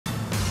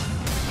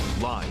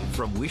Live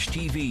from Wish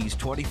TV's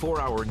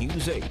 24-hour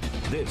News 8,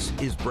 this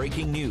is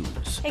Breaking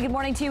News. Hey, good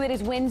morning to you. It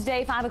is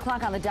Wednesday, 5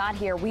 o'clock on the dot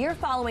here. We are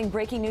following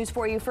breaking news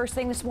for you first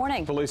thing this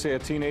morning. Police say a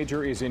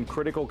teenager is in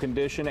critical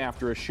condition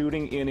after a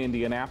shooting in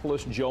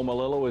Indianapolis. Joe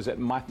Malillo is at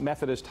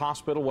Methodist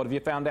Hospital. What have you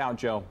found out,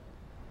 Joe?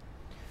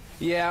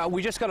 Yeah,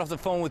 we just got off the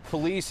phone with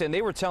police, and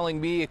they were telling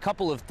me a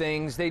couple of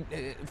things.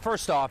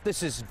 First off,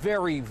 this is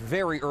very,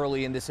 very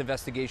early in this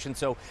investigation,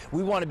 so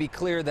we want to be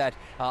clear that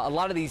a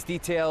lot of these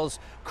details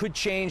could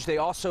change. They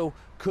also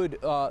could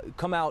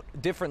come out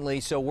differently,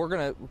 so we're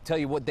going to tell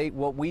you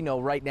what we know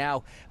right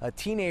now. A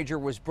teenager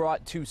was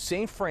brought to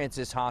St.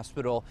 Francis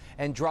Hospital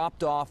and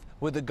dropped off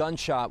with a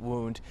gunshot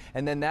wound,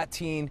 and then that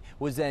teen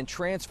was then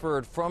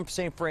transferred from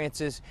St.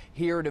 Francis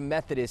here to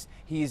Methodist.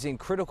 He is in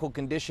critical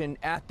condition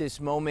at this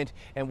moment,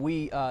 and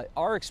we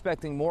are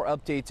expecting more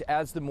updates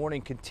as the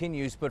morning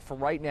continues, but for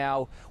right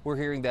now, we're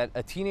hearing that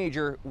a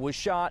teenager was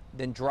shot,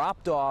 then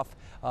dropped off.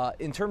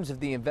 In terms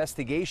of the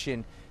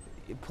investigation,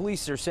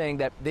 police are saying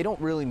that they don't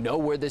really know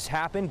where this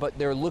happened, but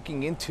they're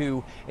looking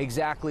into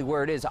exactly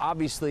where it is.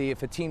 Obviously,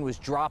 if a teen was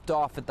dropped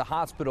off at the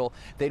hospital,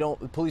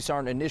 police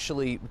aren't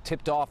initially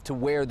tipped off to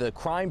where the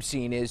crime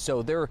scene is,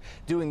 so they're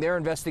doing their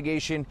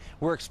investigation.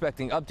 We're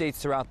expecting updates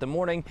throughout the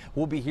morning.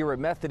 We'll be here at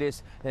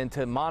Methodist and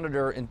to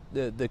monitor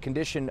the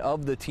condition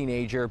of the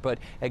teenager. But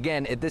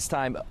again, at this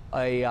time,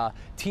 a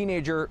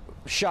teenager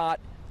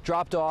shot,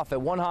 dropped off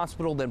at one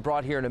hospital, then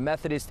brought here to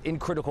Methodist in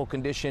critical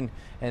condition,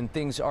 and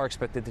things are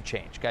expected to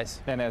change, guys.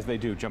 And as they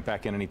do, jump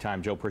back in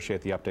anytime. Joe,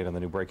 appreciate the update on the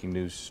new breaking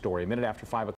news story. A minute after 5 o'clock.